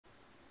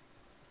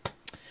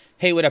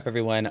Hey, what up,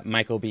 everyone?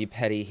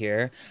 MichaelBePetty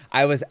here.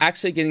 I was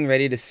actually getting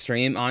ready to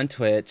stream on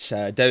Twitch,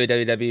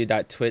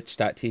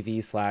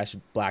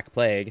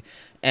 www.twitch.tv/blackplague,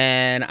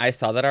 and I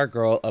saw that our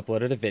girl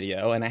uploaded a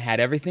video, and I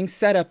had everything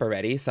set up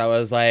already, so I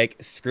was like,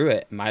 screw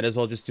it, might as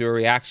well just do a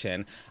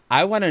reaction.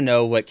 I want to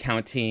know what I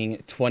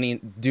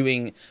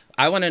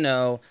want to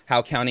know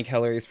how counting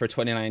calories for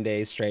 29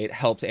 days straight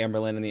helped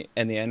Amberlynn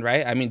in the end,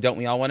 right? I mean, don't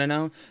we all want to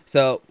know?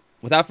 So,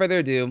 without further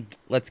ado,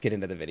 let's get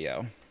into the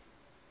video.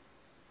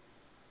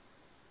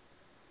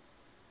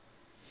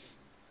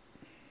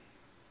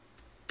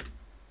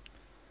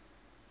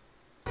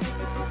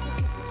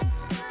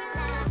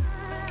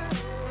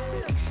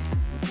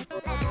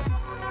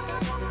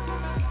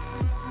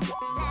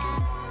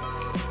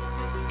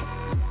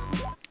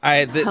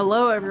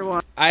 Hello,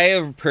 everyone.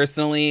 I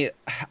personally,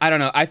 I don't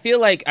know. I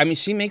feel like, I mean,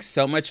 she makes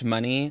so much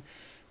money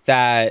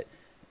that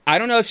I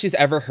don't know if she's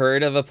ever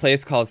heard of a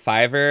place called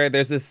Fiverr.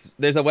 There's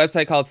a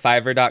website called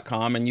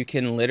Fiverr.com, and you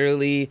can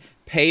literally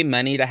pay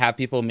money to have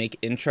people make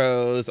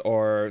intros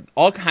or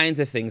all kinds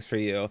of things for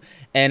you.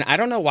 And I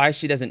don't know why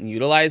she doesn't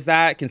utilize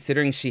that,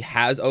 considering she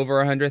has over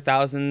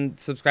 100,000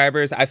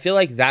 subscribers. I feel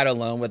like that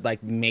alone would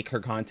like make her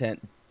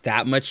content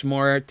that much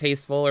more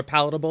tasteful or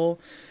palatable.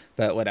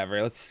 But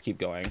whatever, let's keep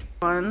going.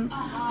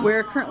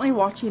 We're currently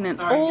watching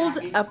an old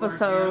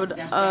episode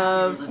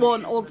of, well,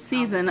 an old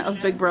season of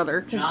Big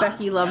Brother, because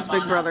Becky loves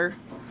Big Brother.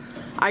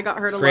 I got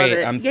her to love it.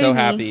 Great, I'm so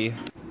happy.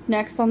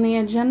 Next on the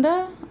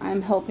agenda,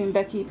 I'm helping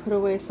Becky put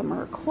away some of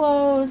her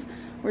clothes.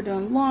 We're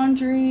doing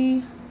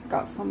laundry.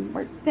 Got some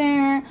right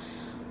there.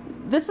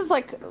 This is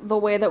like the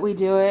way that we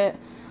do it.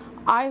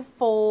 I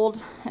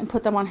fold and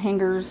put them on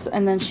hangers,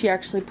 and then she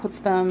actually puts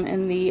them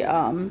in the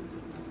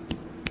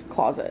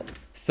closet.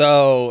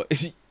 So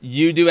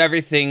you do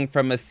everything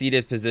from a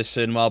seated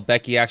position while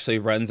Becky actually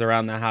runs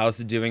around the house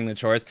doing the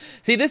chores.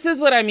 See, this is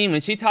what I mean. When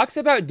she talks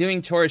about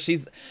doing chores,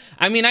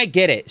 I mean, I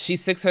get it.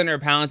 She's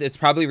 600 pounds. It's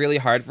probably really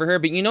hard for her.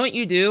 But you know what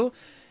you do?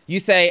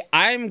 You say,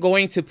 I'm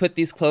going to put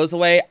these clothes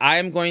away.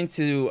 I'm going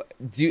to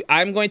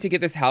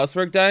get this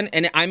housework done.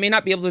 And I may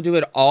not be able to do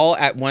it all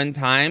at one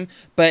time.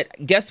 But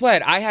guess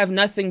what? I have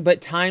nothing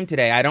but time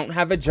today. I don't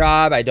have a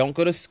job. I don't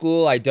go to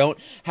school. I don't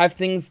have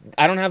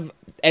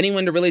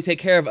anyone to really take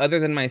care of other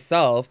than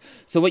myself.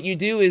 So what you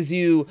do is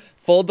you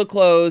fold the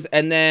clothes,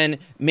 and then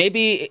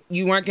maybe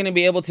you weren't going to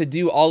be able to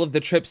do all of the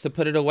trips to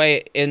put it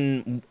away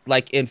in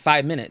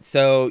 5 minutes.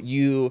 So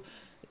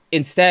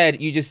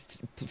instead you just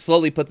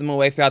slowly put them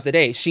away throughout the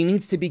day. She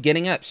needs to be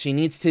getting up. She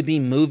needs to be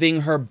moving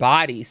her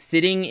body.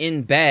 Sitting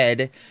in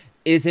bed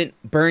isn't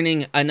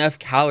burning enough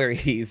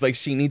calories. Like,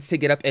 she needs to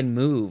get up and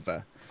move.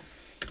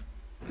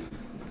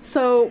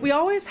 So we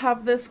always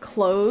have this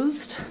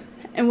closed,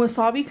 and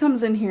Wasabi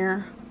comes in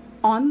here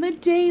on the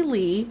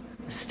daily,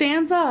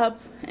 stands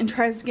up and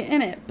tries to get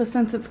in it. But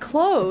since it's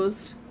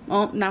closed,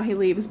 well, now he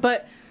leaves,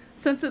 but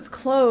since it's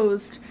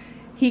closed,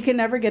 he can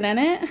never get in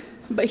it.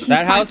 But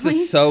that house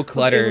is so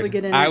cluttered.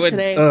 Today. That was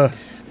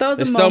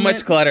there's so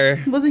much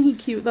clutter. Wasn't he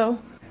cute though?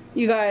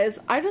 You guys,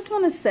 I just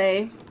want to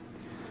say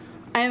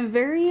I am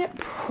very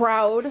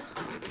proud.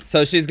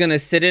 So she's gonna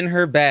sit in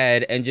her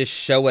bed and just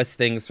show us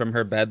things from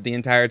her bed the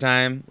entire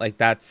time. Like,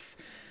 that's...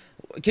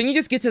 Can you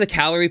just get to the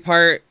calorie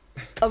part?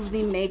 Of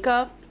the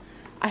makeup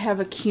I have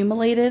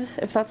accumulated,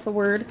 if that's the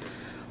word.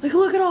 Like,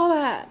 look at all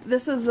that.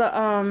 This is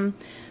the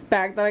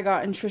bag that I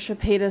got in Trisha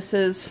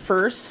Paytas's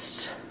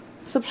first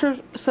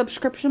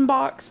subscription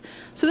box.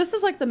 So this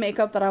is like the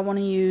makeup that I want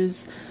to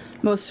use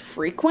most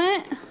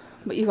frequent.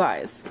 But you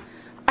guys,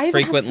 I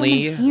even have some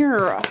in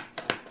here.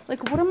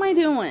 Like, what am I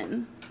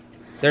doing?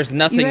 There's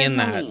nothing in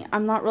that. Me.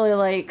 I'm not really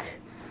like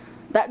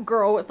that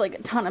girl with like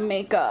a ton of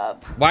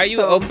makeup. Why are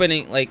you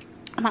opening like...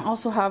 And I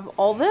also have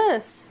all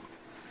this.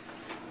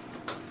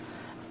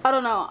 I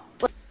don't know.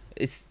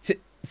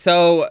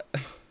 So,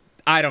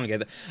 I don't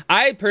get it.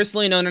 I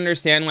personally don't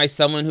understand why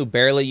someone who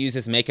barely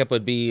uses makeup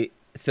would be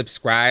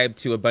subscribed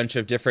to a bunch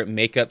of different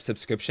makeup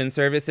subscription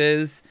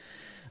services.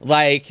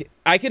 Like,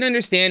 I can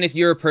understand if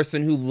you're a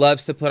person who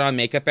loves to put on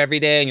makeup every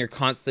day and you're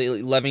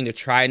constantly loving to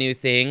try new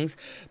things,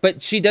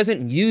 but she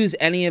doesn't use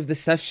any of the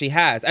stuff she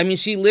has. I mean,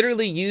 she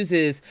literally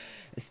uses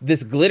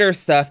this glitter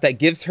stuff that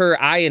gives her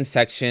eye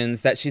infections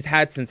that she's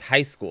had since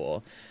high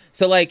school.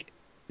 So, like,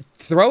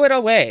 throw it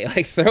away.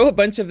 Like, throw a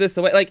bunch of this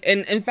away. Like,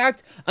 and in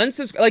fact,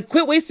 unsubscribe. Like,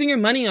 quit wasting your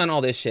money on all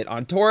this shit.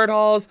 On Torrid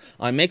hauls,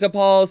 on makeup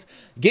hauls.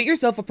 Get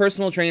yourself a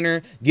personal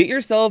trainer. Get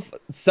yourself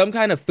some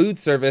kind of food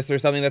service or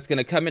something that's going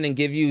to come in and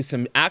give you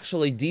some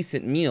actually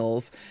decent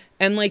meals.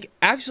 And, like,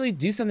 actually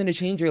do something to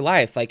change your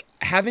life. Like,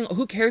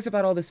 who cares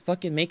about all this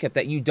fucking makeup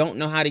that you don't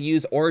know how to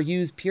use or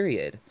use,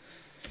 period?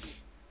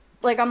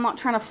 Like, I'm not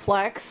trying to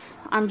flex.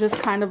 I'm just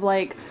kind of,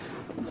 like,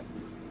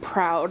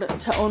 proud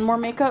to own more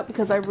makeup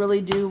because I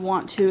really do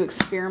want to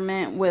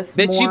experiment with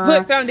more. Bitch, you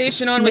put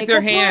foundation on with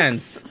your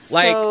hands.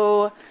 Like,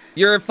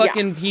 you're a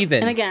fucking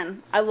heathen. And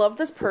again, I love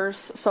this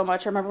purse so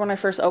much. I remember when I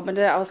first opened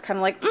it, I was kind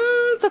of like,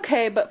 it's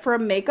okay. But for a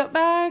makeup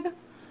bag,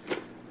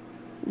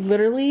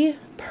 literally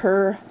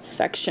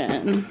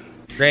perfection.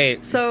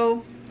 Great.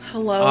 So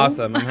Hello.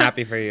 Awesome. I'm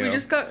happy for you. We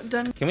just got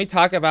done. Can we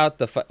talk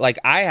about like,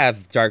 I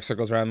have dark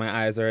circles around my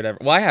eyes or whatever.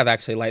 Well, I have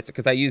actually lights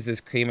because I use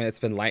this cream and it's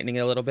been lightening it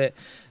a little bit.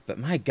 But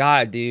my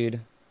God, dude,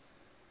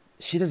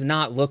 she does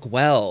not look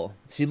well.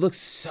 She looks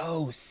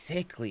so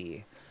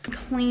sickly.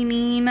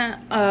 Cleaning.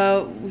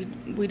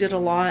 We did a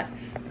lot.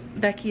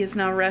 Becky is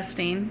now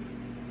resting.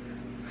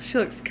 She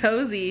looks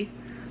cozy.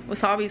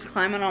 Wasabi's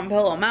climbing on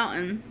Pillow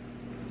Mountain.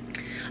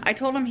 I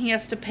told him he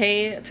has to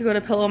pay to go to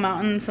Pillow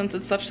Mountain since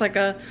it's such like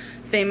a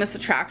famous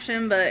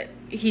attraction, but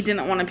he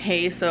didn't want to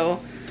pay,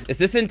 so. Is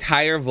this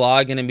entire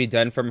vlog gonna be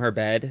done from her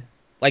bed?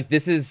 Like,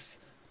 this is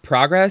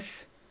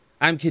progress?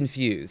 I'm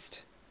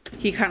confused.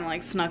 He kind of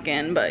like snuck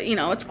in, but you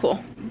know, it's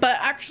cool. But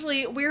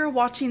actually, we were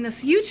watching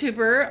this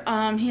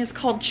YouTuber. He is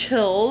called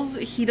Chills.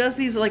 He does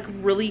these like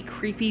really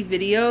creepy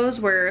videos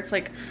where it's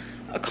like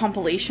a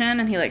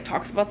compilation and he like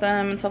talks about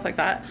them and stuff like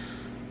that.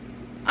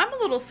 I'm a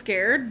little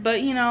scared,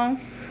 but you know,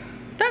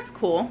 that's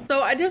cool.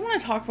 So I did want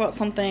to talk about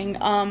something.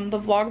 The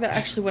vlog that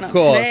actually went up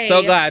today.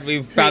 Cool. So glad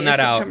we found that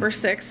out. September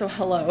 6th, so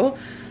hello.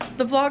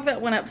 The vlog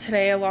that went up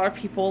today, a lot of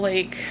people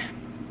like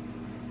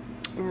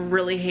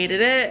really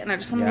hated it, and I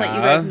just want to let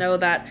you guys know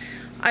that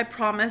I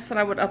promised that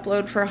I would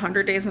upload for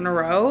 100 days in a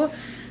row,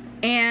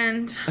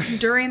 and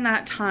during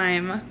that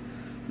time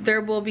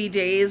there will be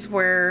days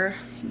where,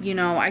 you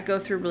know, I go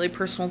through really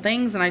personal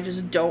things and I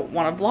just don't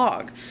want to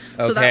vlog.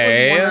 Okay. So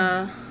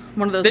that was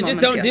one of those moments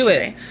just don't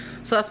yesterday. do it.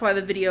 So that's why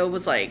the video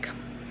was like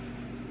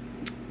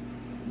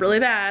really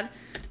bad.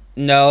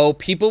 No,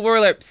 people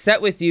were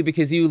upset with you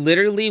because you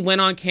literally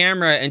went on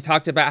camera and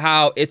talked about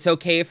how it's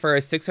okay for a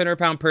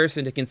 600-pound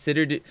person to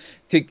consider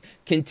to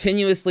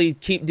continuously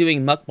keep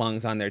doing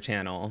mukbangs on their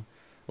channel.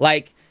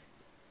 Like,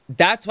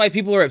 that's why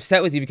people were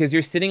upset with you, because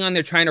you're sitting on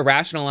there trying to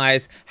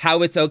rationalize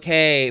how it's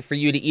okay for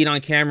you to eat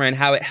on camera and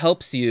how it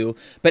helps you.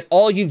 But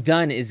all you've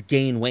done is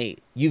gain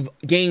weight. You've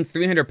gained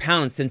 300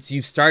 pounds since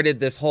you started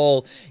this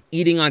whole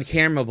eating on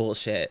camera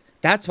bullshit.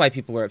 That's why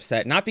people were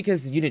upset. Not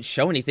because you didn't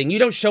show anything. You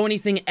don't show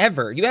anything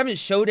ever. You haven't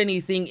showed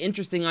anything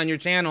interesting on your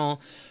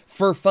channel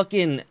for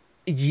fucking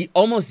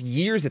almost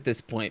years at this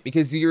point,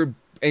 because you're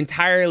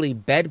entirely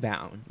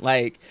bedbound.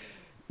 Like,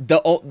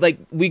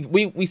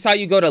 we saw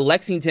you go to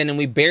Lexington and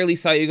we barely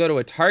saw you go to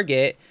a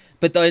Target,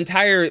 but the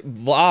entire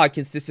vlog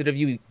consisted of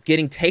you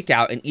getting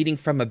takeout and eating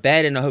from a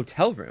bed in a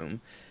hotel room.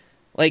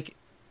 Like,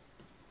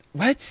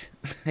 what?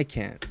 I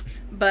can't.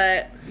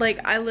 But like,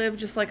 I live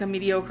just like a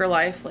mediocre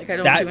life. Like, I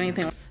don't do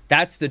anything.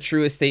 That's the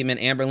truest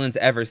statement Amberlynn's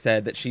ever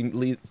said, that she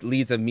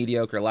leads a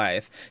mediocre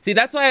life. See,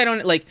 that's why I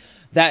don't like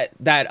that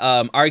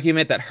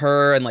argument that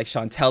her and like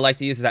Chantel like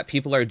to use, is that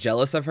people are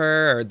jealous of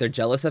her, or they're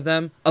jealous of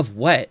them. Of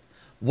what?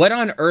 What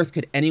on earth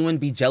could anyone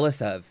be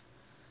jealous of?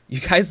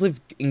 You guys live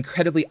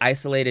incredibly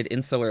isolated,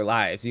 insular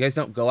lives. You guys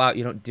don't go out.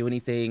 You don't do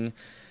anything.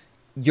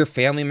 Your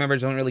family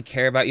members don't really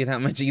care about you that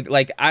much either.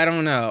 Like, I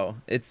don't know.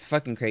 It's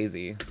fucking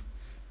crazy.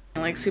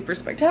 Like, super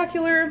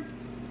spectacular.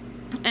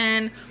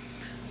 And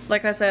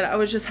like I said, I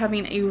was just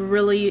having a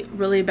really,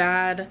 really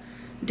bad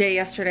day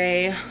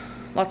yesterday.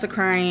 Lots of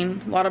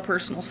crying, a lot of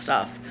personal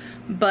stuff.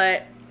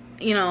 But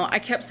you know, I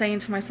kept saying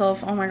to myself,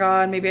 oh my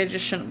God, maybe I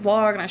just shouldn't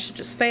vlog and I should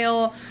just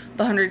fail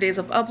the 100 days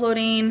of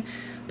uploading.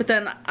 But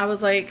then I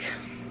was like,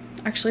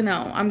 actually,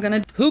 no, I'm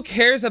gonna. Who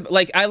cares?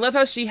 Like, I love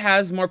how she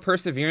has more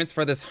perseverance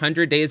for this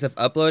 100 days of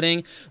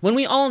uploading, when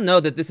we all know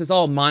that this is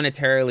all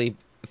monetarily,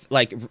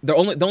 like, the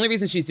only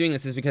reason she's doing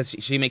this is because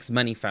she makes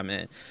money from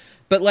it.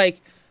 But like,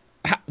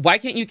 why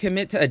can't you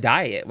commit to a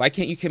diet? Why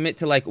can't you commit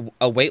to like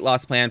a weight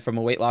loss plan from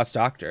a weight loss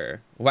doctor?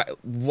 But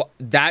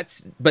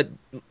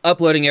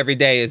uploading every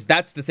day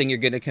that's the thing you're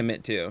going to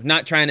commit to,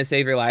 not trying to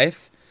save your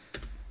life.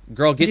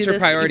 Girl, get your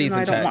priorities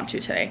in check. I don't want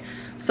to today.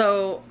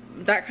 So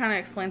that kind of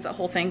explains that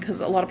whole thing, because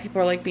a lot of people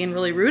are like being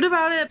really rude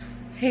about it.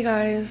 Hey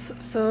guys,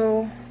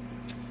 so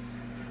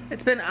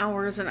it's been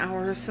hours and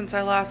hours since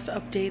I last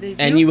updated you.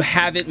 And you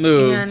haven't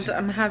moved. And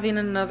I'm having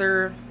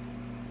another,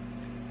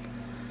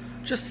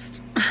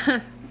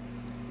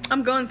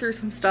 I'm going through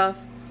some stuff.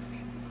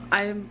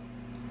 I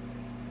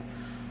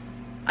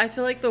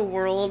feel like the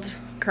world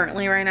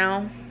currently right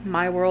now,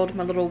 my world,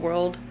 my little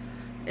world,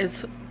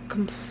 is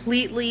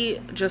completely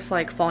just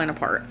like falling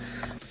apart.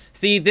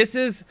 See, this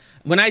is,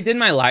 when I did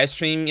my live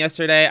stream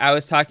yesterday, I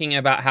was talking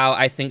about how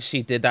I think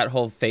she did that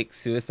whole fake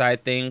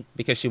suicide thing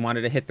because she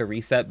wanted to hit the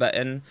reset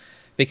button,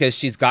 because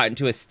she's gotten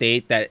to a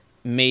state that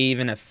may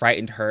even have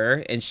frightened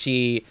her, and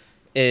she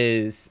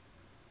is,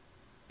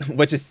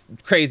 which is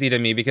crazy to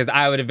me because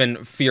I would have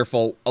been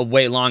fearful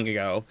way long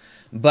ago.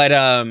 But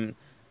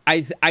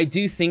I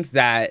do think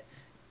that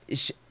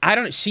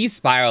she's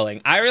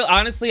spiraling.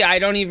 Honestly, I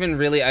don't even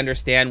really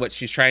understand what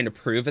she's trying to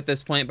prove at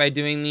this point by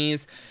doing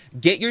these.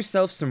 Get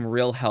yourself some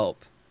real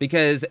help,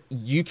 because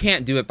you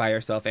can't do it by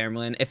yourself,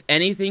 Amberlynn. If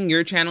anything,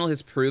 your channel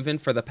has proven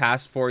for the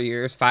past 4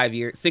 years, 5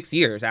 years, 6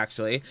 years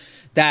actually,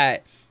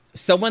 that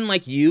someone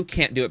like you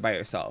can't do it by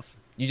yourself.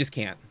 You just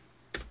can't.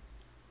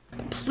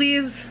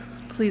 Please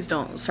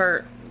don't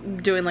start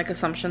doing like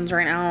assumptions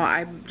right now.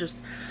 I'm just,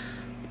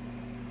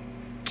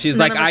 she's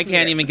like, I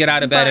can't even get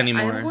out of bed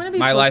anymore.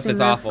 My life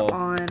is awful.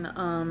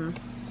 On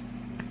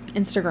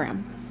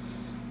Instagram.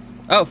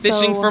 Oh,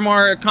 fishing So, for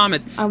more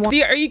comments. I want-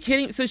 See, are you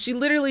kidding? So she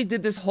literally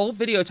did this whole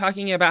video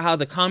talking about how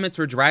the comments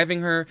were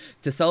driving her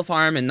to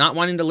self-harm and not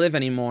wanting to live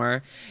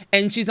anymore.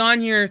 And she's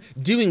on here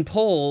doing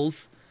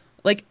polls.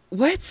 Like,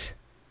 what?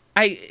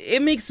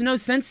 It makes no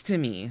sense to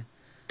me.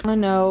 I want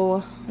to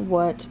know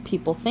what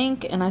people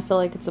think, and I feel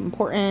like it's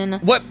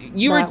important What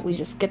you that were we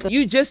just get the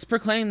you just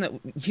proclaimed that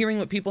hearing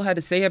what people had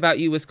to say about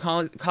you was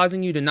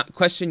causing you to not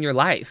question your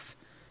life,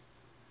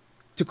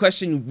 to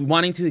question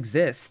wanting to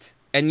exist,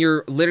 and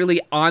you're literally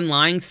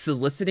online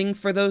soliciting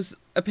for those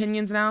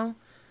opinions now.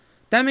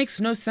 That makes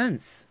no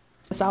sense.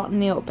 this out in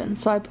the open.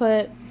 So I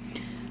put,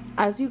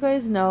 as you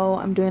guys know,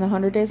 I'm doing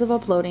 100 days of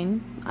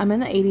uploading. I'm in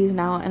the 80s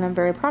now, and I'm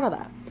very proud of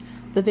that.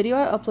 The video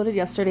I uploaded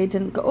yesterday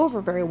didn't go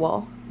over very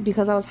well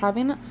because I was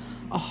having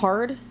a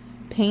hard,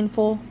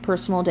 painful,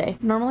 personal day.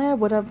 Normally I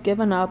would have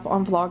given up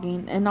on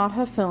vlogging and not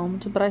have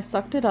filmed, but I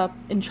sucked it up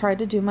and tried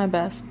to do my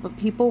best, but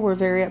people were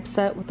very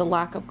upset with the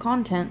lack of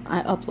content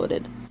I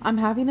uploaded. I'm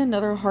having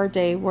another hard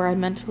day where I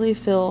mentally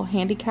feel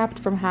handicapped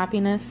from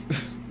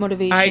happiness,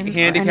 motivation, or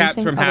handicapped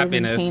anything from other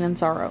happiness. than pain and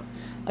sorrow.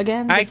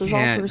 Again, this is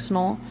all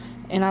personal,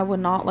 and I would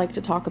not like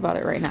to talk about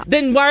it right now.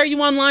 Then why are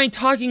you online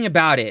talking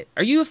about it?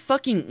 Are you a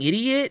fucking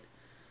idiot?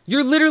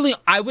 You're literally,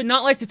 I would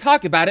not like to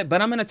talk about it,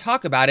 but I'm going to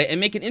talk about it and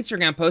make an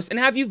Instagram post and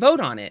have you vote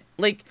on it.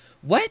 Like,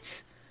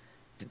 what?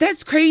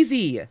 That's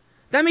crazy.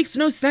 That makes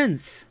no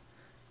sense.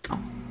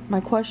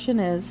 My question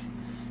is,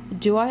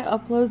 do I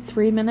upload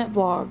 3-minute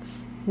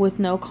vlogs with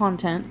no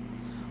content,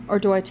 or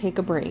do I take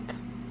a break?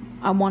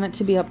 I want it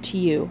to be up to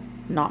you,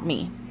 not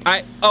me.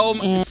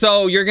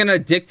 So you're going to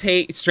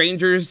dictate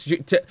strangers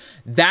to,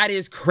 that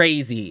is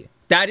crazy.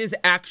 That is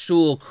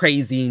actual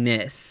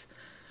craziness.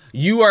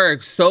 You are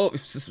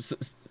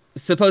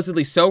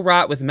supposedly so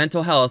wrought with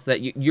mental health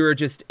that you're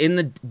just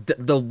in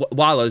the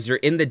wallows. You're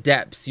in the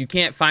depths. You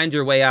can't find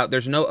your way out.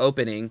 There's no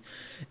opening.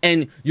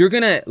 And you're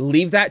going to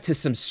leave that to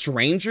some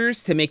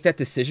strangers to make that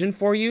decision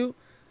for you?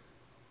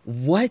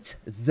 What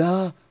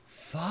the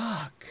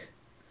fuck?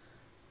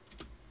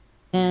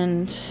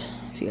 And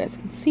if you guys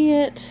can see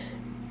it,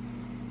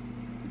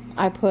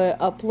 I put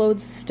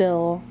uploads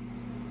still,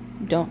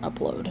 don't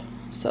upload.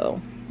 So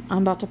I'm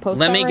about to post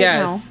Let me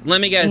guess.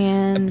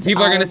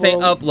 People are going to say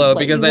upload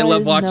because they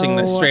love watching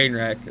this train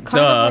wreck.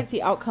 Kind of like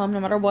the outcome. No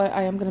matter what,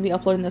 I am going to be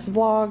uploading this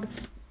vlog.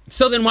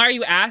 So then why are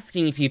you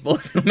asking people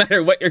no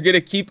matter what you're going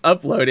to keep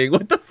uploading?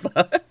 What the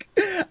fuck?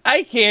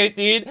 I can't,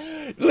 dude.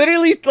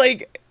 Literally,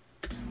 like,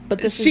 but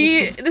this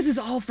is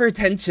all for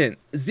attention.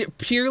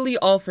 Purely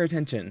all for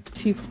attention.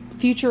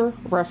 Future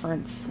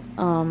reference.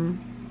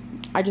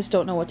 I just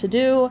don't know what to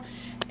do.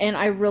 And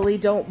I really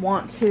don't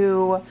want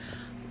to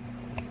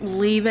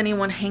leave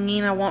anyone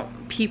hanging. I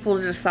want people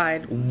to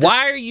decide.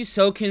 Why are you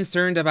so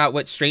concerned about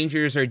what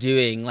strangers are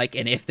doing? Like,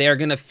 and if they're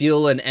gonna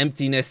feel an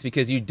emptiness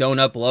because you don't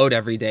upload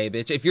every day,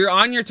 bitch. If you're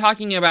on here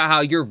talking about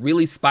how you're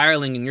really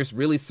spiraling and you're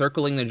really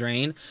circling the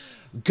drain,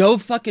 go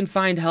fucking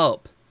find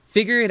help.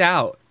 Figure it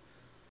out.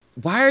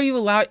 Why are you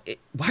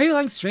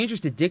allowing strangers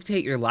to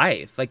dictate your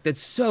life? Like,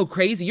 that's so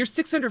crazy. You're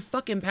 600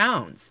 fucking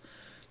pounds.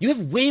 You have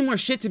way more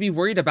shit to be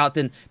worried about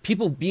than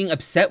people being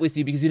upset with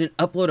you because you didn't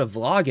upload a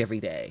vlog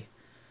every day.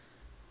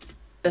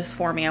 This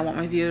for me. I want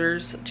my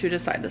viewers to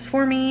decide this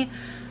for me.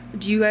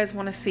 Do you guys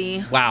want to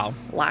see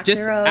lack just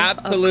thereof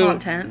absolute of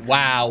content?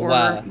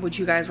 Or would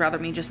you guys rather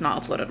me just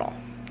not upload at all?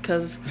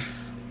 Because,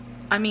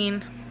 I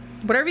mean,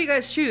 whatever you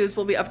guys choose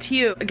will be up to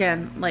you.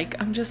 Again, like,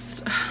 I'm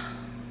just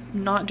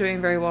not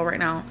doing very well right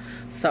now.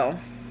 So,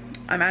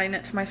 I'm adding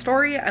it to my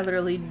story. I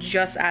literally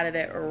just added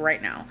it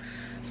right now.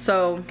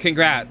 So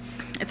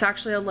congrats. It's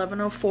actually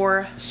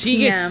 11:04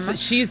 p.m.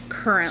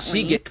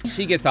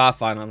 She gets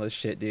off on all this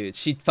shit, dude.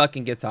 She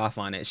fucking gets off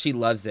on it. She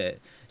loves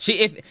it.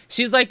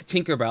 She's like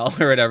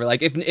Tinkerbell or whatever.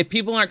 Like if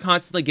people aren't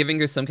constantly giving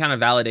her some kind of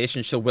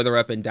validation, she'll wither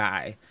up and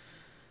die.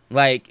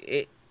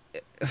 Like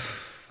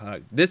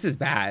fuck. This is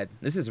bad.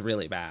 This is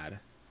really bad.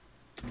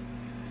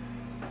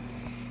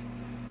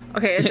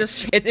 Okay,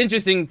 it's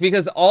interesting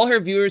because all her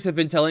viewers have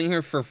been telling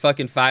her for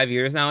fucking 5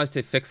 years now is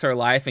to fix her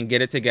life and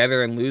get it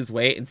together and lose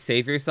weight and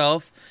save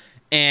yourself.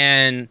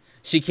 And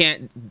she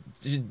can't,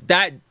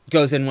 that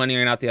goes in one ear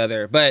and out the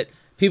other. But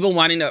people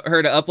wanting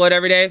her to upload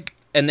every day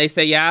and they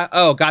say, yeah,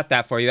 oh, got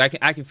that for you. I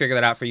can figure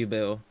that out for you,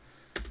 boo.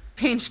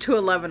 Changed to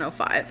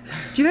 11:05.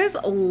 Do you guys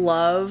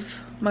love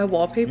my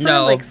wallpaper?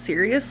 No. Like,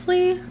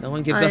 seriously? No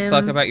one gives a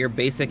fuck about your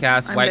basic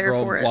ass white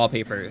girl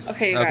wallpapers.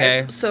 Okay,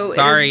 guys. So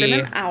sorry. It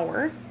has been an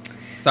hour.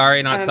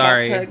 Sorry, not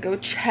sorry. I'm about to go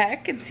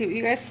check and see what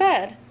you guys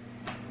said.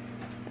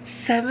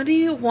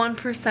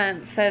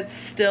 71% said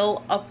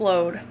still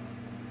upload.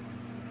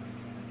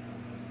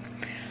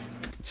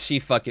 She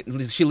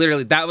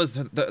literally,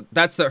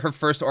 that's her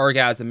first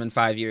orgasm in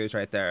 5 years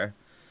right there.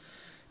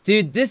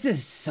 Dude, this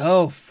is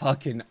so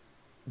fucking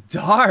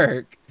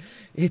dark.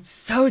 It's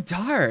so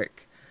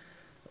dark.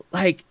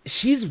 Like,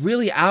 she's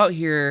really out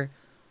here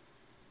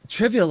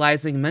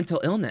trivializing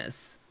mental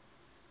illness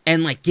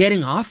and like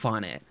getting off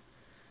on it.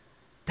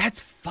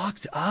 That's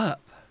fucked up.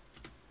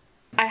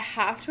 I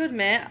have to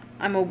admit,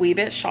 I'm a wee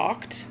bit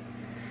shocked.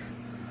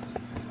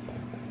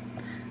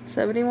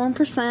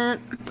 71%.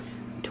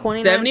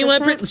 29%.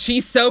 71%.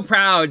 She's so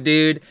proud,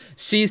 dude.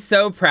 She's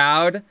so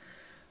proud.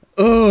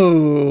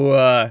 Ooh,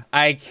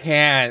 I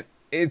can't.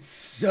 It's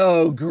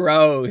so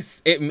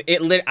gross.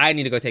 I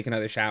need to go take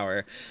another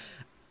shower.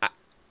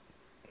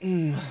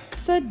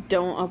 Said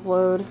don't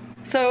upload.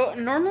 So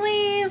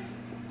normally,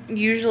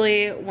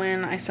 usually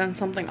when I send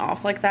something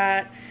off like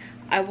that,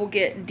 I will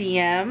get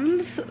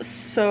DMs.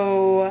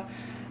 So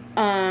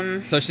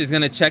she's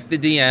gonna check the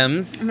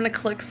DMs. I'm gonna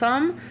click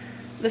some.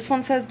 This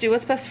one says do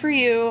what's best for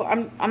you.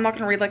 I'm not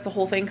gonna read like the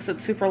whole thing because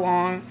it's super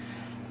long.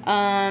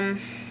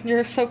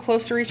 You're so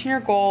close to reaching your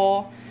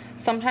goal.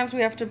 Sometimes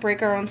we have to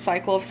break our own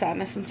cycle of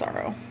sadness and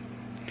sorrow.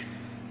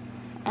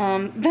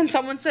 Then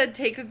someone said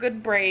take a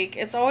good break.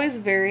 It's always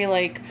very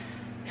like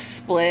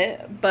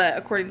split, but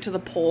according to the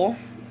poll,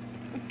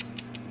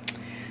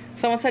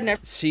 someone said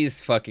never.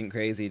 She's fucking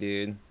crazy,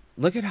 dude.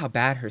 Look at how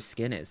bad her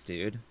skin is,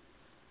 dude.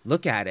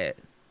 Look at it.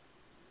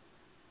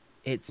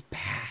 It's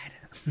bad.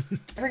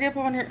 Never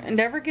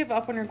give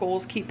up on your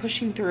goals. Keep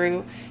pushing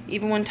through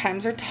even when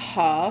times are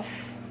tough.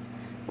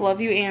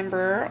 Love you,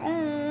 Amber.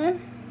 Aww.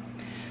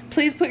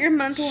 Please put your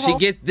mental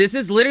health. This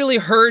is literally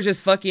her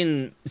just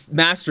fucking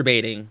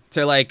masturbating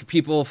to like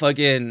people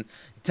fucking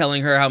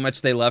telling her how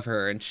much they love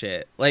her and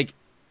shit. Like,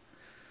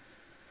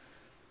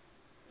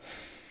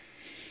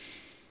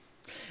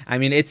 I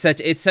mean, it's such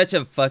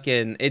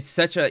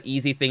a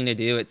easy thing to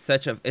do.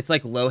 It's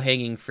like low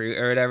hanging fruit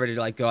or whatever to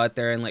like go out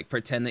there and like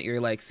pretend that you're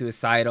like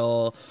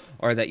suicidal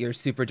or that you're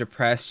super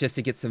depressed just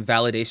to get some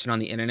validation on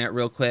the internet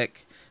real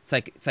quick.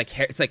 It's like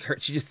her.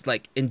 She just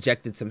like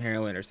injected some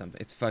heroin or something.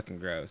 It's fucking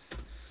gross.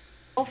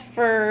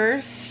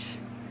 First,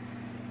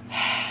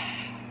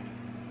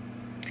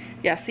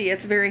 yeah, see,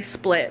 it's very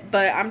split,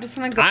 but I'm just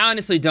gonna go. I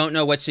honestly don't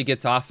know what she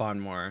gets off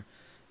on more,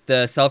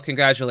 the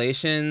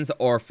self-congratulations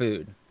or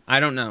food. I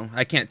don't know.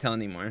 I can't tell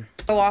anymore.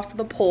 Go off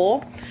the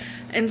poll,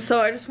 and so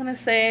I just want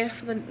to say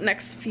for the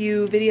next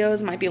few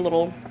videos might be a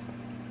little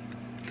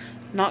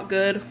not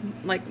good,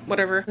 like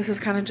whatever. This is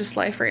kind of just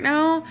life right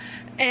now,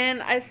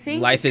 and I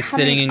think life is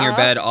sitting in your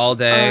bed all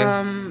day.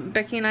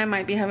 Becky and I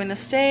might be having to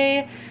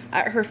stay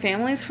at her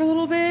family's for a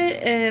little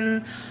bit,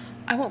 and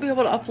I won't be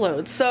able to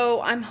upload.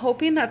 So I'm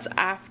hoping that's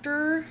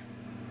after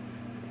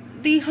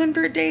the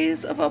 100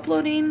 days of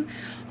uploading.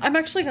 I'm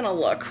actually gonna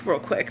look real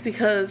quick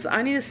because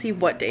I need to see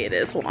what day it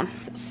is. Hold on.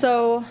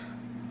 So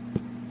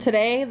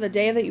today, the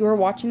day that you are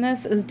watching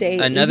this, is day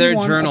another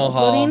journal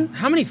haul.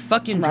 How many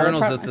fucking I'm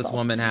journals does this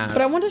woman have?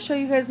 But I want to show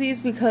you guys these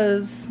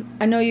because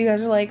I know you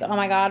guys are like, oh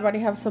my god, why do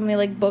you have so many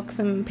like books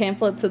and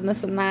pamphlets and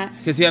this and that?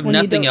 Because you have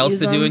nothing else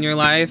to do in your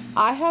life.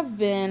 I have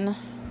been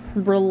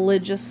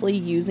religiously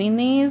using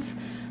these.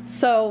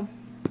 So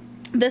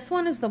this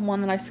one is the one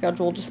that I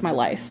schedule just my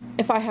life.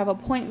 If I have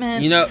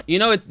appointments. You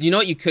know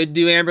what you could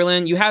do,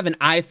 Amberlynn? You have an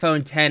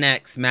iPhone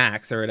XS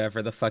Max or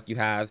whatever the fuck you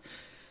have.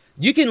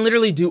 You can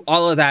literally do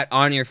all of that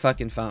on your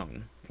fucking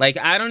phone. Like,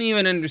 I don't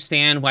even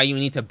understand why you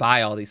need to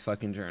buy all these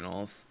fucking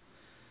journals.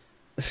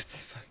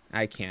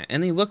 I can't.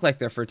 And they look like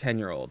they're for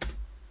 10-year-olds.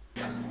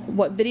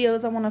 What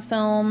videos I want to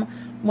film,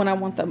 when I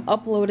want them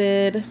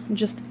uploaded,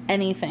 just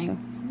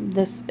anything.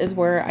 This is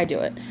where I do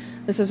it.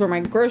 This is where my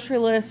grocery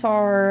lists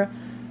are.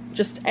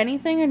 Just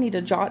anything I need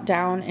to jot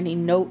down, any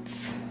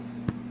notes.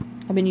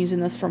 I've been using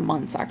this for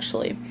months,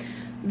 actually.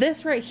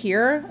 This right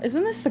here,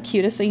 isn't this the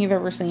cutest thing you've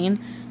ever seen?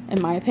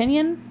 In my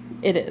opinion,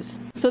 it is.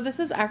 So this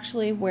is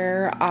actually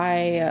where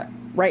I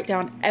write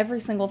down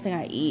every single thing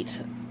I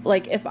eat.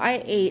 Like if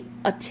I ate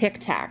a Tic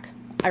Tac,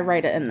 I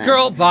write it in this.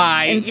 Girl,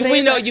 bye.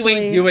 We know you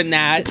ain't doing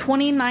that. The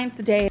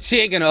 29th day.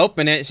 She ain't gonna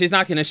open it. She's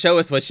not gonna show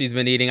us what she's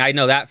been eating. I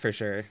know that for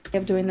sure.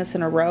 Of doing this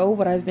in a row,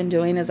 what I've been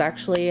doing is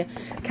actually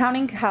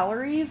counting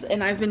calories,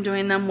 and I've been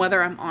doing them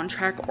whether I'm on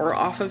track or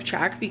off of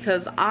track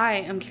because I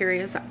am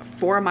curious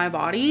for my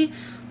body,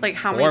 like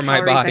how many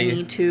calories I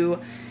need to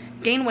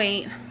gain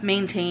weight,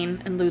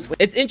 maintain, and lose weight.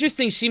 It's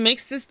interesting. She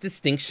makes this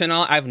distinction.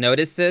 I've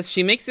noticed this.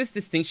 She makes this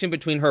distinction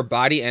between her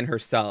body and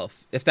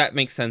herself. If that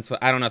makes sense.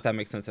 I don't know if that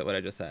makes sense at what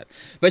I just said.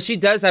 But she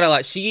does that a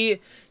lot.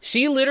 She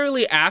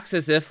literally acts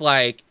as if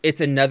like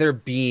it's another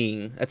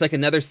being. It's like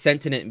another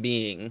sentient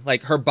being.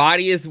 Like her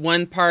body is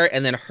one part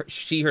and then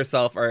she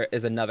herself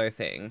is another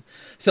thing.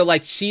 So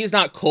like she's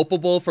not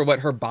culpable for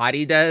what her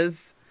body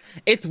does.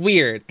 It's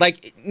weird.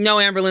 Like, no,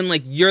 Amberlynn,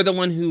 like, you're the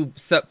one who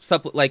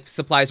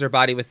supplies her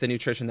body with the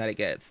nutrition that it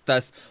gets.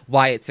 Thus,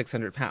 why it's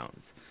 600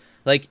 pounds.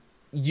 Like,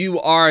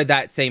 you are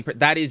that same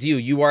that is you.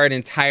 You are an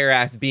entire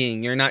ass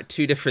being. You're not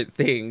two different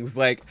things.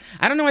 Like,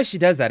 I don't know why she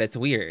does that. It's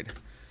weird.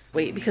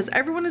 Weight, because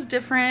everyone is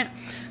different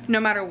no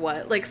matter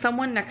what. Like,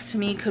 someone next to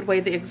me could weigh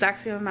the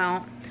exact same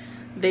amount.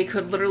 They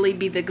could literally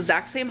be the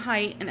exact same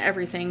height and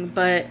everything,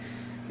 but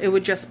it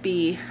would just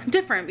be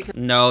different because...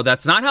 No,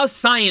 that's not how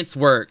science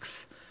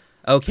works.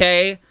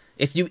 Okay?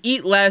 If you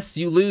eat less,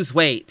 you lose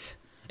weight.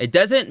 It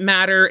doesn't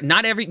matter.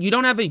 You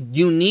don't have a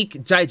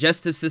unique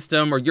digestive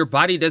system, or your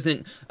body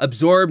doesn't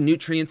absorb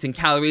nutrients and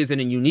calories in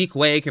a unique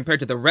way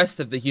compared to the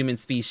rest of the human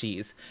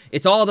species.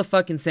 It's all the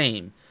fucking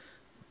same.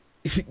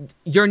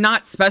 you're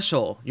not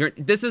special.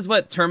 This is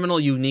what terminal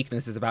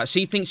uniqueness is about.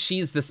 She thinks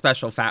she's the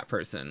special fat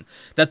person,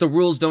 that the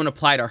rules don't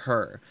apply to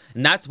her.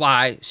 And that's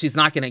why she's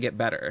not going to get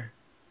better.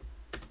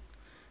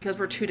 Because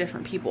we're two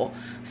different people.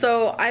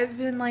 So I've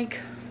been like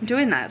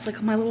doing that. It's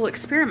like my little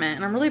experiment,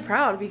 and I'm really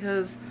proud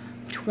because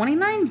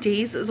 29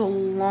 days is a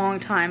long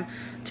time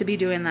to be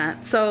doing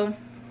that. So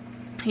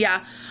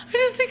yeah, I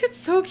just think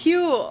it's so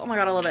cute. Oh my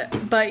God, I love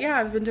it. But yeah,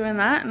 I've been doing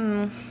that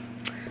and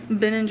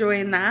been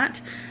enjoying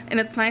that. And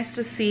it's nice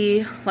to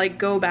see, like,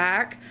 go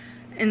back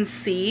and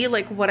see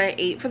like what I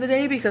ate for the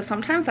day, because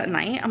sometimes at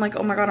night I'm like,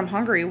 oh my God, I'm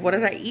hungry. What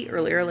did I eat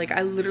earlier? Like,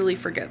 I literally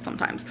forget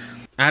sometimes.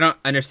 I don't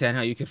understand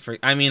how you could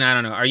I mean, I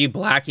don't know. Are you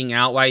blacking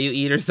out while you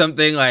eat or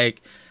something?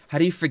 Like, how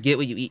do you forget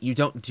what you eat? You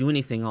don't do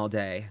anything all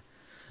day.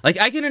 Like,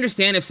 I can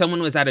understand if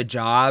someone was at a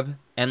job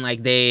and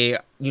like they,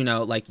 you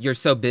know, like you're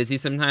so busy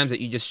sometimes that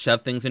you just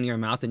shove things into your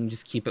mouth and you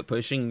just keep it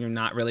pushing and you're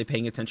not really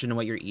paying attention to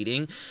what you're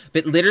eating.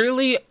 But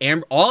literally,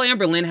 all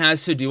Amberlynn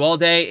has to do all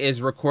day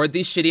is record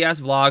these shitty ass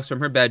vlogs from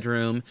her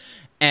bedroom,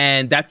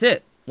 and that's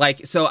it.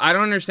 Like, so I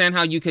don't understand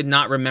how you could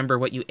not remember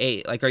what you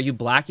ate. Like, are you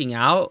blacking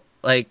out?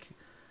 Like,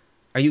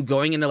 are you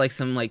going into like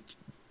some like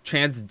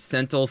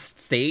transcendental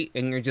state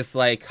and you're just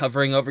like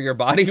hovering over your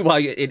body while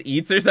it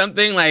eats or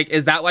something? Like,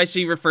 is that why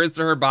she refers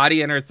to her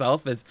body and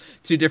herself as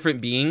two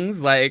different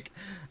beings? Like,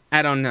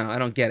 I don't know. I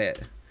don't get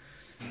it.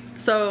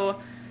 So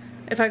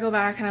if I go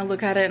back and I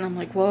look at it and I'm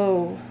like,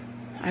 whoa,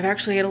 I've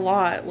actually ate a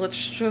lot. Let's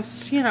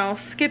just, you know,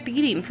 skip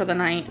eating for the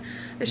night.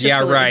 It's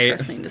just really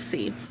interesting to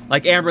see.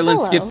 Like,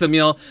 Amberlynn skips a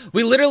meal.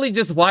 We literally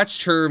just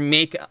watched her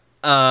make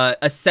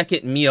a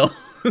second meal.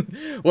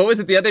 What was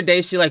it the other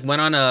day? She like went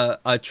on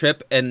a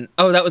trip, and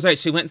oh, that was right.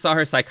 She went and saw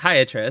her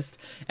psychiatrist,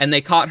 and they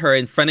caught her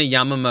in front of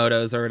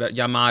Yamamoto's or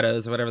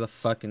Yamato's or whatever the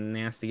fucking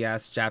nasty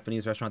ass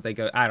Japanese restaurant they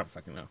go. I don't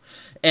fucking know.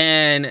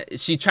 And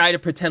she tried to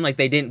pretend like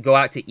they didn't go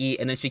out to eat,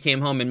 and then she came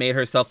home and made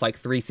herself like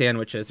 3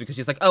 sandwiches because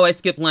she's like, oh, I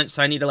skipped lunch,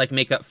 so I need to like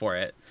make up for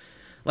it.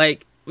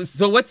 Like,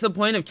 so what's the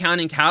point of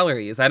counting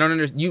calories? I don't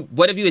understand.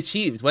 What have you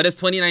achieved? What does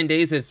 29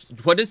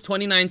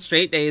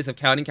 straight days of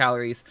counting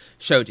calories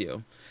showed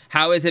you?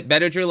 How has it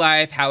bettered your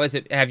life?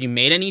 Have you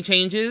made any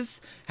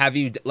changes? Have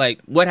you, like,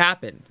 what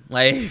happened?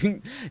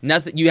 Like,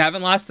 nothing. You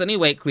haven't lost any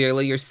weight,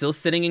 clearly. You're still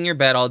sitting in your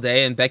bed all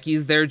day, and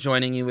Becky's there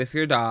joining you with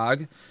your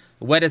dog.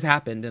 What has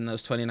happened in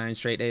those 29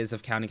 straight days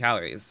of counting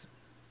calories?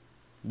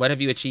 What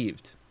have you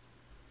achieved?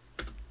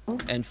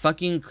 And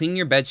fucking clean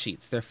your bed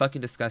sheets. They're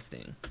fucking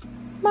disgusting.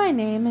 My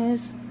name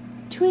is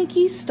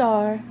Twinkie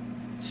Star.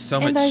 So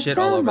much shit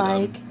all over them. And I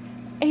sound like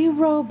a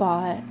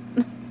robot.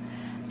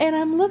 And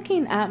I'm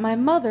looking at my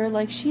mother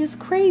like she is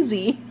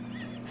crazy.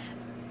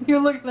 You're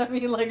looking at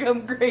me like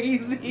I'm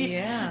crazy.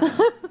 Yeah.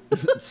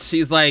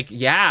 She's like,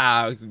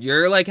 yeah,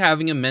 you're like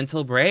having a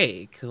mental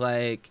break.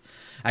 Like,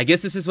 I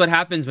guess this is what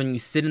happens when you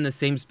sit in the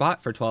same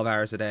spot for 12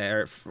 hours a day,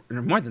 or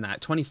more than that,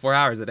 24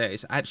 hours a day.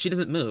 She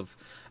doesn't move.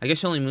 I guess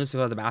she only moves to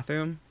go to the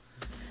bathroom.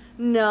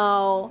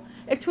 No.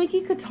 If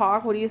Twinkie could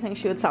talk, what do you think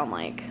she would sound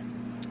like?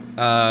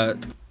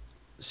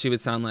 She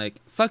would sound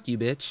like, fuck you,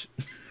 bitch.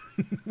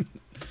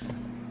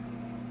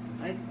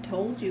 I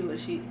told you,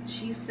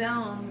 she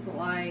sounds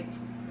like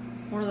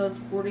one of those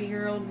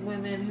 40-year-old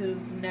women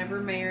who's never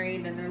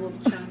married, and they're a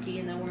little chunky,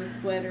 and they wear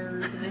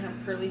sweaters, and they have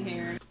curly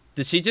hair.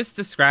 Did she just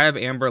describe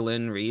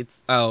Amberlynn Reid?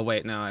 Oh,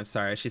 wait, no, I'm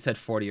sorry. She said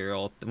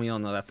 40-year-old. We all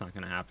know that's not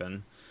going to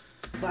happen.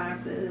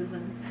 Glasses,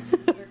 and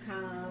they're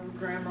kind of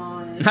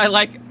grandma-ish.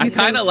 I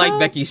kind of like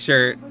Becky's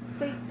shirt. Let's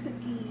bake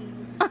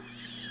cookies.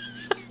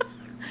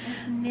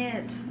 Let's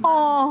knit.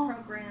 Aww.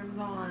 Programs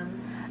on.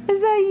 Is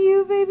that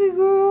you, baby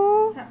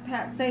girl? Is that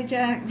Pat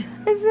Sajak?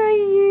 Is that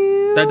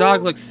you? That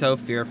dog looks so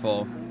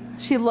fearful.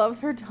 She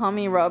loves her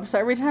tummy rub. So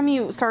every time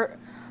you start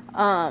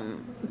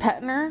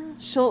petting her,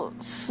 she'll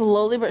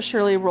slowly but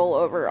surely roll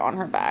over on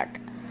her back.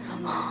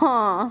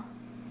 Huh.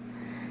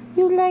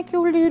 You like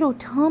your little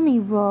tummy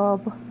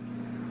rub.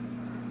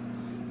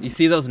 You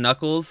see those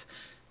knuckles?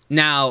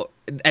 Now,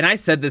 and I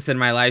said this in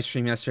my live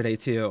stream yesterday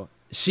too,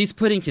 she's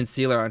putting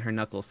concealer on her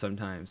knuckles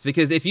sometimes.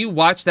 Because if you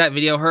watch that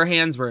video, her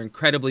hands were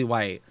incredibly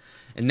white.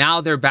 And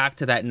now they're back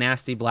to that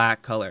nasty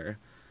black color.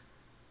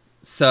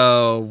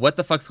 So, what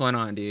the fuck's going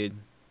on, dude?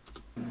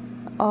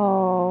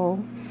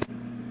 Oh.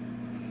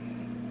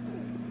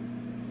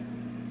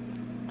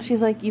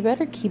 She's like, you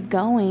better keep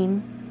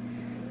going.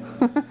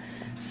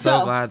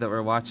 So glad that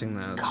we're watching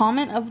this.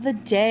 Comment of the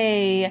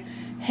day.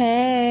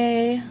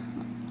 Hey.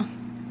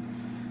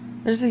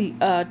 There's a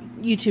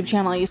YouTube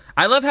channel.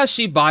 I love how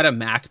she bought a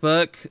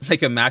MacBook,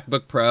 like a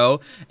MacBook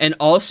Pro, and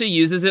all she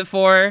uses it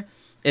for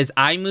is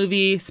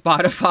iMovie,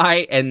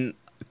 Spotify, and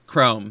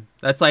Chrome.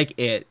 That's like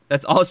it.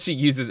 That's all she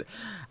uses.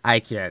 I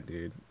can't,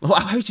 dude.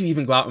 Why would you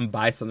even go out and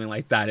buy something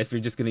like that if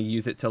you're just going to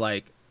use it to,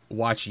 like,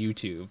 watch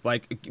YouTube?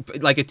 Like a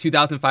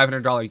 $2,500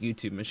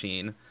 YouTube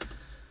machine. I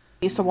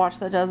used to watch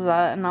that does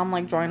that, and now I'm,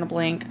 like, drawing a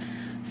blank.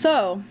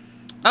 So...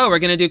 Oh, we're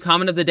going to do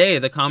comment of the day.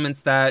 The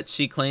comments that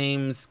she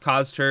claims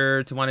caused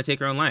her to want to take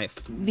her own life.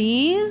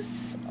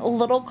 These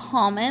little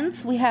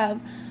comments, we have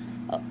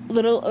a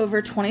little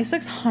over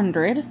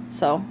 2,600.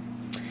 So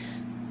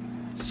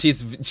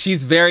She's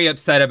very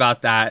upset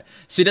about that.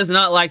 She does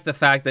not like the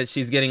fact that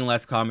she's getting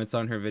less comments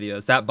on her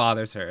videos. That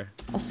bothers her.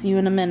 I'll see you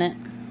in a minute.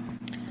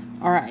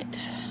 All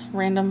right.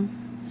 Random.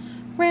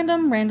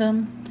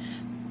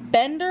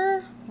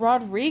 Bender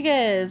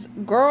Rodriguez.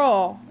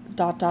 Girl. ...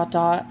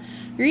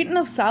 You're eating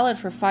a salad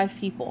for 5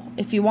 people.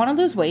 If you want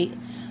to lose weight,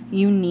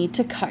 you need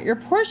to cut your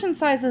portion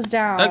sizes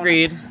down.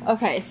 Agreed.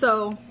 Okay,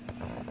 so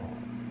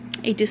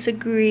I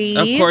disagree.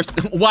 Of course.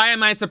 Why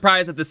am I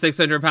surprised that the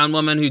 600-pound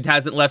woman who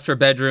hasn't left her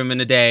bedroom in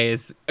a day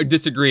is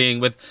disagreeing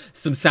with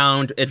some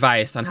sound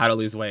advice on how to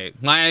lose weight?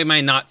 Why am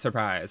I not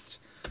surprised?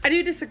 I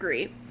do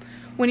disagree.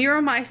 When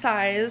you're my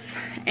size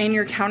and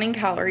you're counting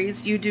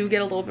calories, you do get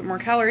a little bit more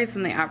calories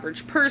than the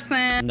average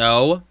person.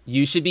 No,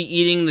 you should be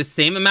eating the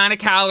same amount of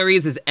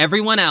calories as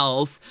everyone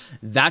else.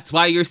 That's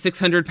why you're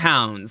 600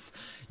 pounds.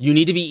 You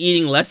need to be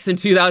eating less than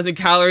 2,000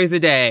 calories a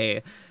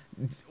day.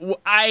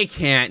 I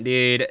can't,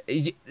 dude.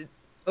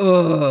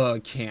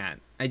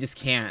 Can't. I just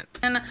can't.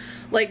 And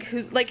like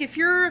if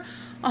you're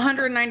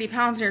 190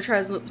 pounds and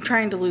you're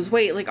trying to lose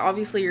weight, like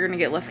obviously you're gonna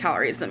get less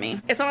calories than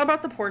me. It's not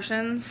about the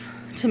portions.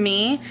 To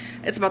me,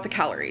 it's about the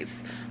calories.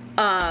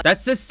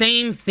 That's the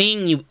same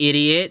thing, you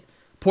idiot.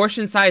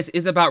 Portion size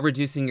is about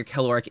reducing your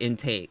caloric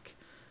intake.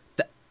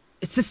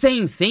 It's the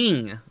same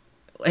thing.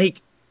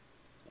 Like,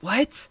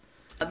 what?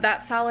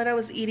 That salad I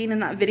was eating in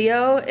that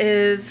video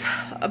is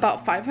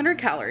about 500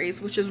 calories,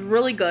 which is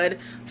really good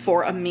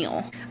for a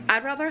meal.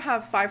 I'd rather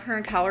have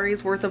 500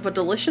 calories worth of a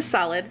delicious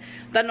salad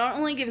that not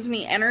only gives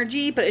me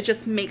energy, but it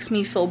just makes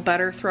me feel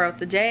better throughout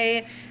the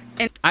day.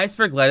 And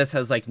iceberg lettuce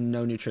has like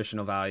no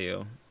nutritional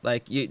value.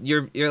 Like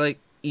you're like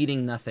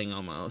eating nothing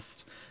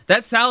almost.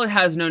 That salad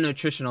has no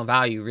nutritional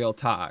value, real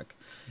talk.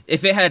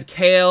 If it had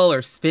kale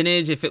or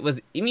spinach,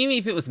 maybe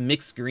if it was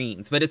mixed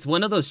greens, but it's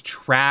one of those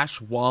trash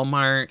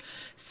Walmart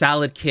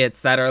salad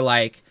kits that are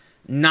like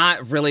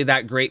not really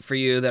that great for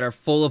you, that are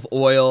full of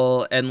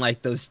oil and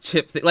like those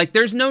chips. Like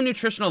there's no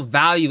nutritional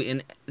value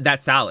in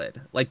that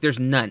salad. Like there's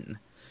none.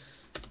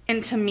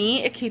 And to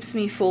me, it keeps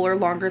me fuller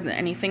longer than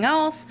anything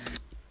else.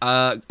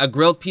 A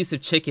grilled piece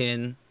of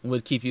chicken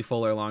would keep you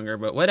fuller longer,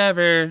 but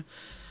whatever.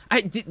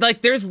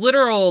 There's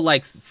literal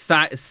like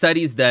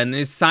studies done.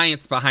 There's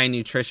science behind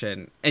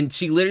nutrition, and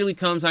she literally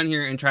comes on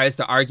here and tries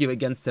to argue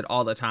against it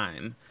all the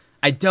time.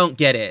 I don't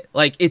get it.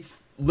 Like it's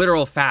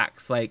literal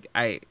facts.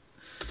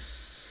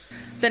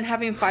 Then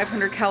having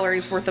 500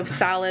 calories worth of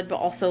salad, but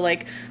also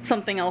like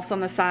something else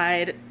on the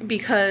side,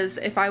 because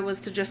if I was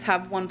to just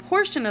have one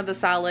portion of the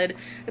salad,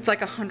 it's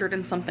like 100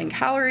 and something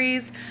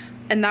calories,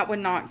 and that would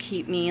not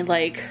keep me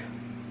like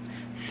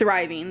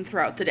thriving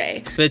throughout the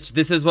day. Bitch,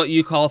 this is what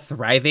you call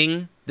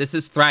thriving? This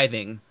is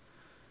thriving.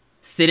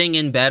 Sitting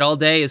in bed all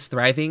day is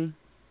thriving?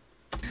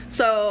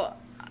 So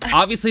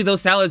obviously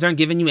those salads aren't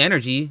giving you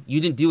energy. You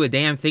didn't do a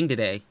damn thing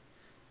today.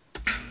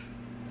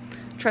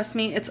 Trust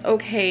me, it's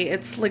okay.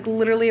 It's like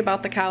literally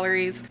about the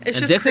calories. It's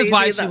and just this crazy is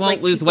why she that, won't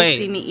like, lose weight.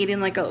 See me eating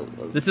like a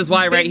this is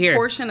why big right here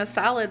portion of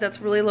salad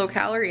that's really low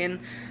calorie, and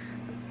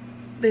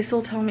they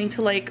still tell me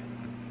to like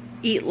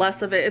eat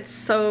less of it. It's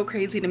so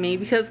crazy to me,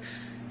 because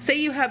say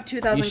you have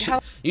 2,000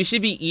 calories. You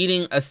should be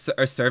eating a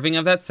serving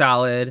of that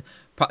salad,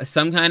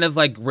 some kind of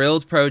like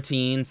grilled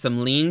protein,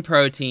 some lean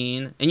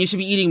protein, and you should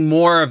be eating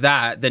more of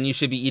that than you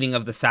should be eating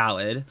of the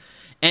salad.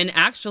 And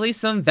actually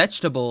some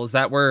vegetables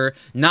that were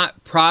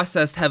not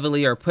processed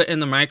heavily or put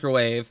in the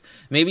microwave.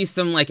 Maybe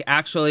some like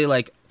actually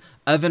like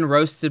oven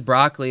roasted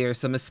broccoli or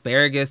some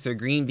asparagus or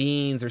green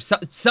beans or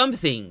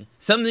something,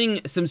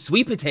 some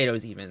sweet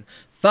potatoes even.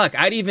 Fuck,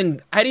 I'd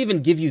even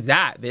give you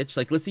that, bitch.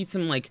 Like let's eat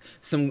some like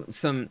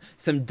some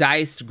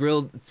diced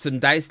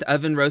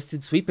oven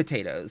roasted sweet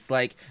potatoes.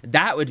 Like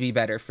that would be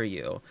better for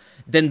you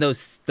than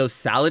those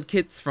salad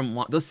kits from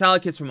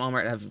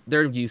Walmart.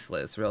 They're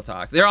useless, real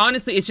talk. They're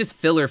honestly, it's just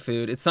filler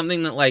food. It's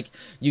something that like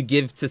you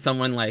give to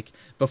someone like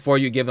before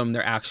you give them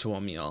their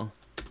actual meal.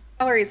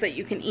 Calories that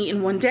you can eat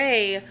in one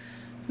day.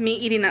 Me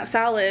eating that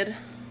salad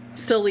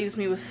still leaves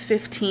me with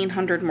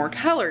 1,500 more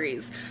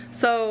calories.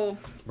 So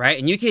right,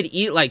 and you could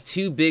eat like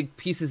 2 big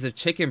pieces of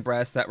chicken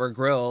breast that were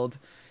grilled,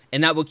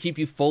 and that will keep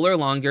you fuller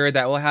longer.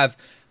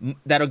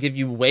 That'll give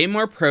you way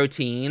more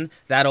protein.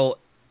 That'll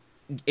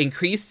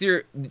decrease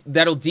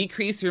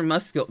your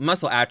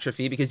muscle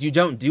atrophy, because you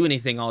don't do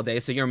anything all day,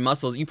 so your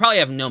muscles, you probably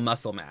have no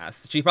muscle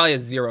mass. She probably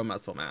has 0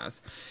 muscle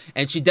mass,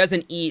 and she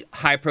doesn't eat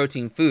high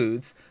protein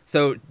foods,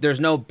 so there's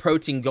no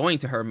protein going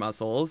to her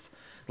muscles.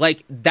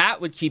 Like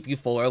that would keep you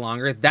fuller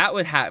longer. That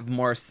would have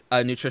more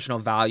nutritional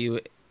value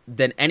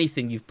than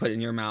anything you've put in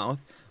your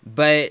mouth.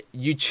 But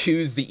you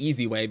choose the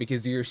easy way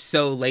because you're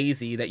so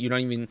lazy that you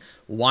don't even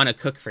want to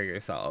cook for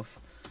yourself.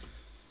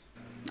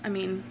 I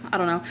mean, I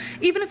don't know.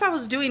 Even if I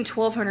was doing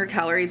 1,200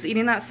 calories,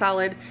 eating that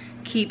salad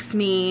keeps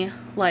me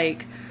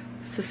like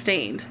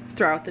sustained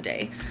throughout the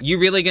day. We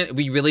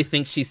really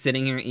think she's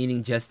sitting here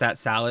eating just that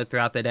salad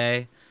throughout the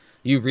day?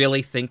 You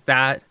really think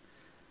that?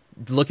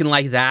 Looking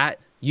like that?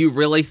 You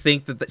really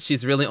think that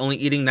she's really only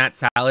eating that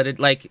salad?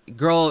 Like,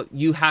 girl,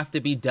 you have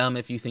to be dumb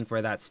if you think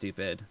we're that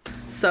stupid.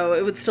 So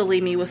it would still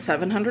leave me with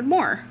 700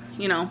 more,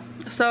 you know?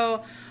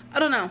 So, I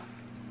don't know.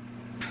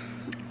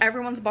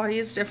 everyone's body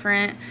is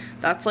different.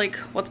 That's like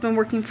what's been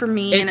working for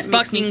me, and It's it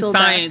makes me fucking feel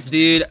science, best.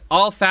 dude.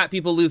 All fat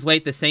people lose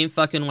weight the same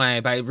fucking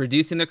way, by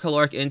reducing their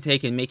caloric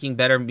intake and making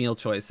better meal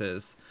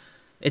choices.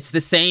 It's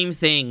the same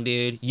thing,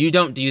 dude. You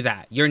don't do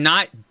that. You're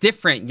not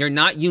different. You're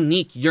not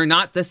unique. You're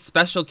not the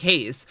special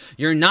case.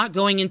 You're not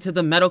going into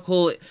the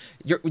medical...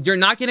 You're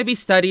not going to be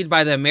studied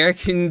by the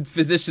American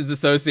Physicians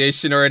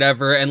Association or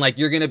whatever, and like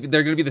they're going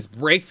to be this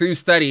breakthrough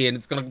study, and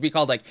it's going to be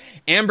called like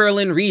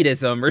Amberlynn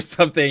Reidism or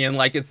something, and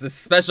like it's this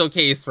special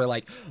case where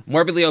like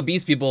morbidly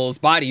obese people's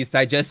bodies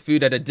digest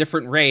food at a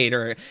different rate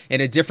or in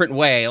a different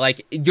way.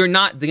 Like, you're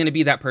not going to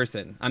be that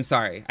person. I'm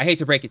sorry. I hate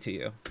to break it to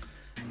you.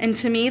 And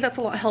to me, that's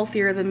a lot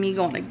healthier than me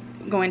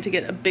going to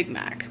get a Big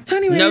Mac. So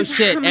anyways, No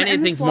shit, I'm gonna end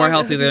anything's this more vlog. I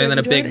hope healthy you guys than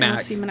a enjoyed, Big and I'll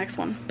Mac. see you in my next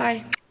one.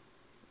 Bye.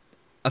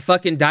 A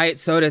fucking diet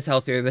soda is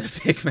healthier than a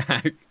Big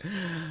Mac.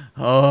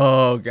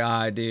 Oh,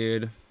 God,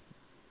 dude.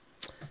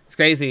 It's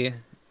crazy.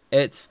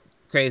 It's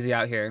crazy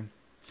out here.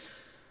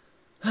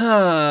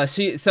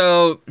 She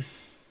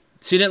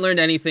didn't learn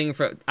anything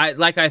from...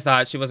 Like I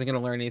thought, she wasn't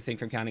going to learn anything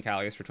from counting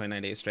calories for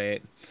 29 days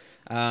straight.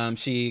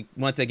 She,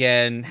 once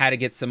again, had to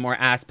get some more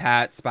ass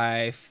pats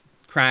by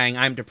crying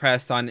I'm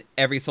depressed on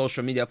every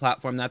social media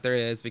platform that there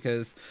is,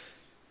 because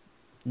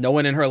no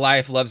one in her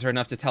life loves her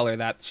enough to tell her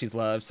that she's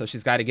loved, so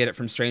she's got to get it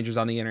from strangers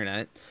on the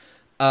internet.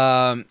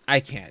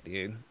 I can't,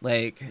 dude.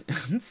 Like,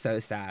 it's so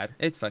sad.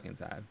 It's fucking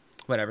sad.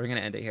 Whatever, we're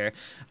gonna end it here.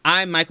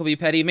 I'm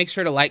MichaelBePetty. Make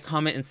sure to like,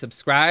 comment, and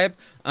subscribe.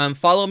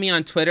 Follow me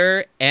on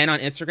Twitter and on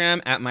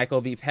Instagram at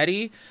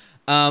MichaelBePetty.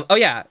 Oh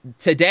yeah,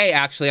 today,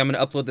 actually, I'm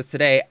gonna upload this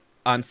today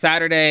on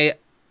Saturday,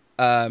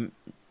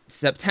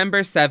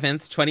 September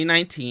 7th,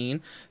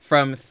 2019,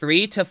 from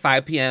 3 to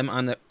 5 p.m.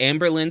 on the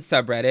Amberlynn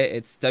subreddit.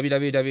 It's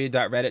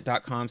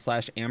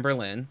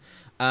www.reddit.com/Amberlynn.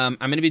 I'm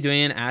going to be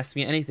doing an Ask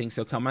Me Anything,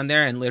 so come on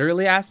there and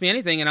literally ask me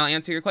anything, and I'll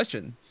answer your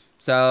question.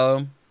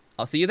 So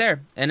I'll see you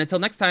there. And until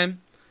next time,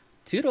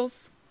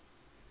 toodles.